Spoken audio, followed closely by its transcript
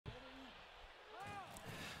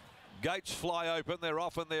Gates fly open. They're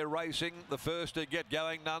off and they're racing. The first to get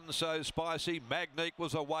going, None So Spicy. Magnique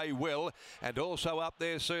was away well. And also up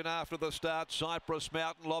there soon after the start, Cypress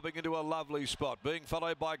Mountain lobbing into a lovely spot. Being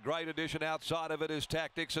followed by Great Edition. Outside of it is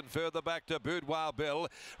Tactics, and further back to Boudoir Bell.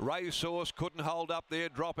 Racehorse couldn't hold up there,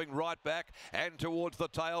 dropping right back and towards the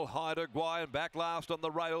tail. RWWA, and back last on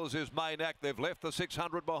the rails is Maniac. They've left the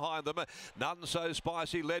 600 behind them. None So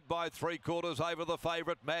Spicy led by 3/4 over the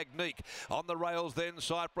favourite Magnique. On the rails then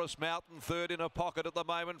Cypress Mountain third in a pocket at the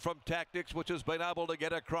moment from Tactics, which has been able to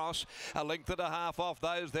get across. A length and a half off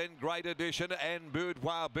those, then Great Edition and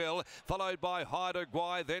Boudoir Bell, followed by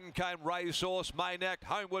RWWA. Then came Racehorse, Maniac,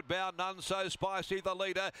 homeward bound. None So Spicy the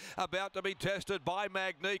leader, about to be tested by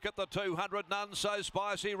Magnique at the 200. None So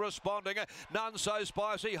Spicy responding. None So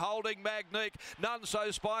Spicy holding Magnique. None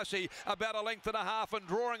So Spicy about a length and a half and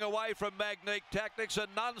drawing away from Magnique. Tactics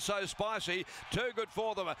and None So Spicy, too good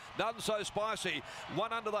for them. None So Spicy,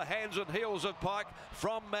 one under the hands and heels of Pike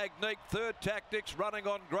from Magnique. Third Tactics running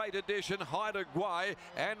on Great Edition, RWWA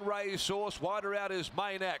and Racehorse. Wider out is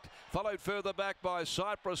Maniac, followed further back by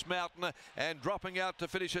Cypress Mountain, and dropping out to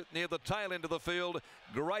finish it near the tail end of the field,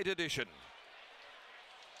 Great Edition.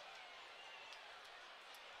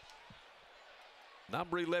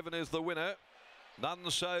 Number 11 is the winner,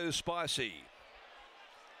 None So Spicy.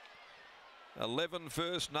 11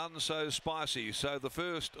 first, None So Spicy. So the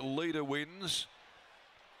first leader wins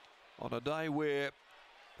on a day where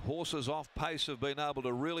horses off pace have been able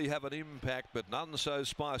to really have an impact, but None So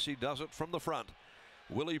Spicy does it from the front.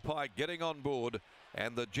 Willie Pike getting on board,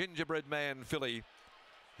 and the Gingerbread Man filly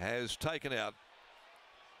has taken out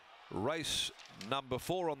race number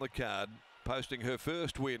 4 on the card, posting her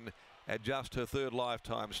first win at just her third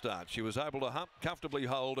lifetime start. She was able to comfortably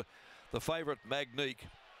hold the favourite Magnique,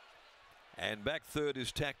 and back third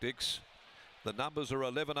is Tactics. The numbers are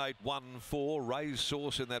 11, 8, 1, 4.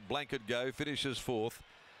 Racehorse in that blanket go finishes fourth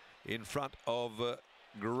in front of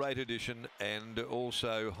Great Edition and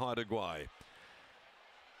also RWWA.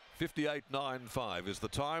 58.95 is the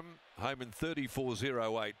time. Home in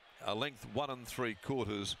 34.08. A length 1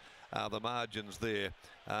 3/4 are the margins there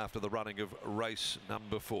after the running of race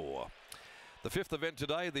number 4. The fifth event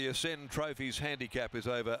today, the Ascend Trophies handicap, is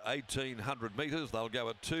over 1,800 metres. They'll go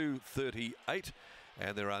at 2:38,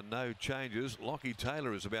 and there are no changes. Lockie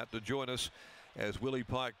Taylor is about to join us as Willie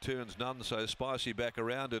Pike turns None So Spicy back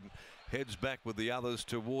around and heads back with the others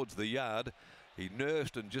towards the yard. He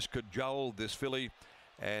nursed and just cajoled this filly,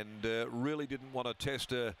 and really didn't want to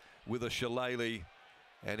test her with a shillelagh,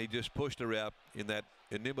 and he just pushed her out in that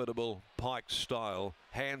inimitable Pike style,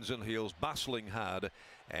 hands and heels, bustling hard,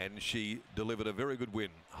 and she delivered a very good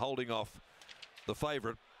win, holding off the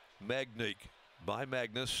favourite Magnique by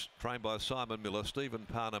Magnus, trained by Simon Miller, Stephen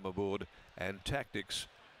Parnham aboard, and Tactics,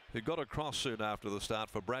 who got across soon after the start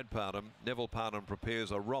for Brad Parnham. Neville Parnham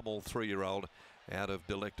prepares a Rommel 3-year-old out of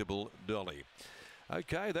Delectable Dolly.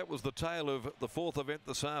 Okay, that was the tale of the fourth event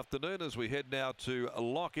this afternoon, as we head now to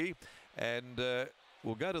Lockie, and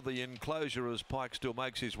we'll go to the enclosure as Pike still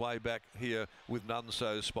makes his way back here with None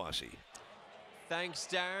So Spicy. Thanks,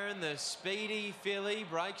 Darren. The speedy filly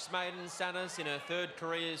breaks maiden status in her third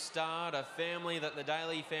career start. A family that the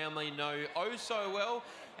Daly family know oh so well.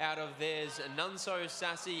 Out of theirs, None So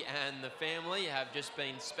Sassy and the family have just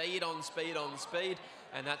been speed on speed on speed.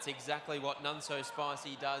 And that's exactly what None So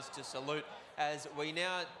Spicy does to salute, as we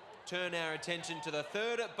now turn our attention to the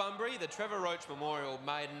third at Bunbury, the Trevor Roach Memorial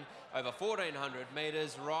Maiden, over 1,400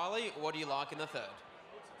 metres. Riley, what do you like in the third?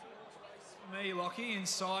 Me, Lockie, in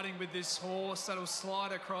siding with this horse that'll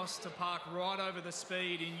slide across to park right over the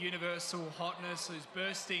speed in Universal Hotness, who's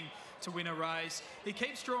bursting to win a race. He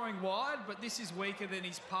keeps drawing wide, but this is weaker than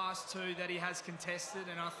his past two that he has contested,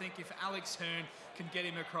 and I think if Alex Hearn can get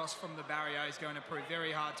him across from the barrier, he's going to prove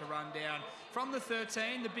very hard to run down. From the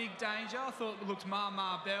 13, the big danger, I thought it looked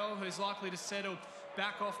Mama Bell, who's likely to settle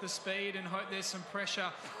back off the speed and hope there's some pressure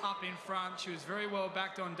up in front. She was very well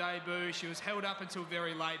backed on debut. She was held up until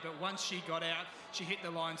very late, but once she got out, she hit the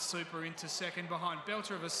line super into second behind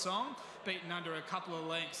Belter of a Song, beaten under a couple of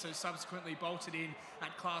lengths, so subsequently bolted in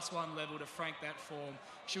at Class 1 level to frank that form.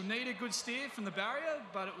 She'll need a good steer from the barrier,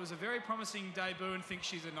 but it was a very promising debut, and think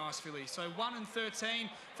she's a nice filly. So 1 and 13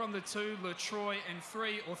 from the 2, LaTroy, and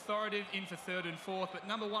 3, Authoritative in for third and fourth, but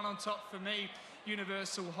number 1 on top for me,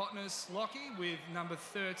 Universal Hotness, Lockie, with number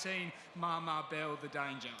 13, Mama Bell, the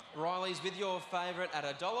danger. Riley's with your favourite at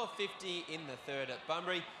 $1.50 in the third at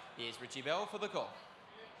Bunbury. Here's Richie Bell for the call.